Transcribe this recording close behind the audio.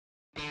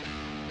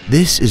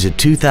This is a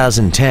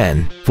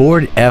 2010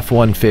 Ford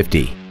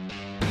F-150.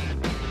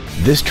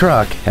 This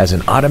truck has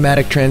an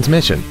automatic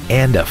transmission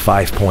and a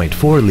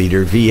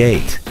 5.4-liter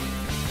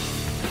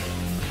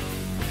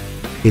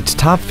V8. Its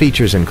top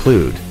features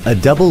include a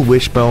double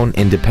wishbone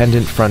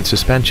independent front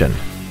suspension,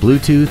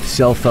 Bluetooth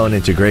cell phone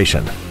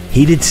integration,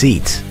 heated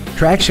seats,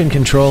 traction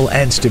control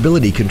and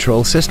stability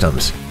control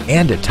systems,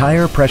 and a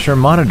tire pressure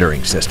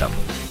monitoring system.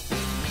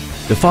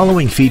 The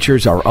following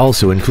features are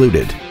also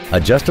included: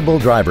 adjustable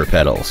driver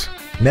pedals,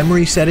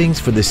 memory settings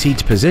for the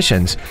seat's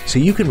positions so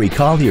you can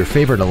recall your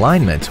favorite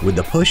alignment with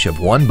the push of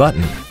one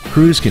button,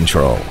 cruise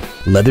control,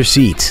 leather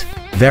seats,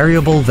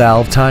 variable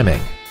valve timing,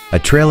 a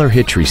trailer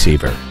hitch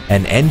receiver,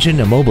 an engine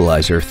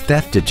immobilizer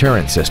theft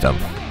deterrent system,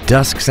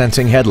 dusk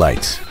sensing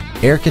headlights,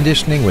 air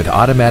conditioning with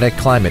automatic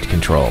climate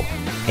control,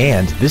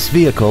 and this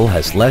vehicle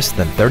has less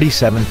than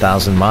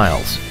 37,000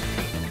 miles.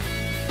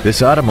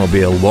 This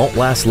automobile won't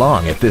last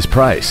long at this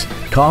price.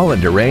 Call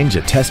and arrange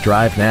a test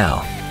drive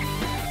now.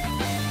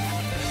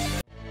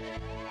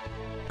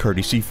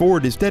 Courtesy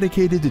Ford is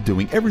dedicated to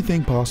doing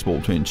everything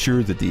possible to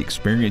ensure that the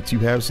experience you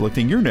have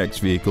selecting your next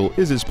vehicle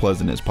is as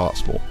pleasant as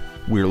possible.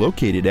 We're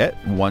located at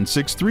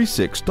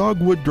 1636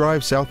 Dogwood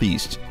Drive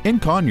Southeast in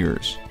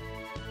Conyers.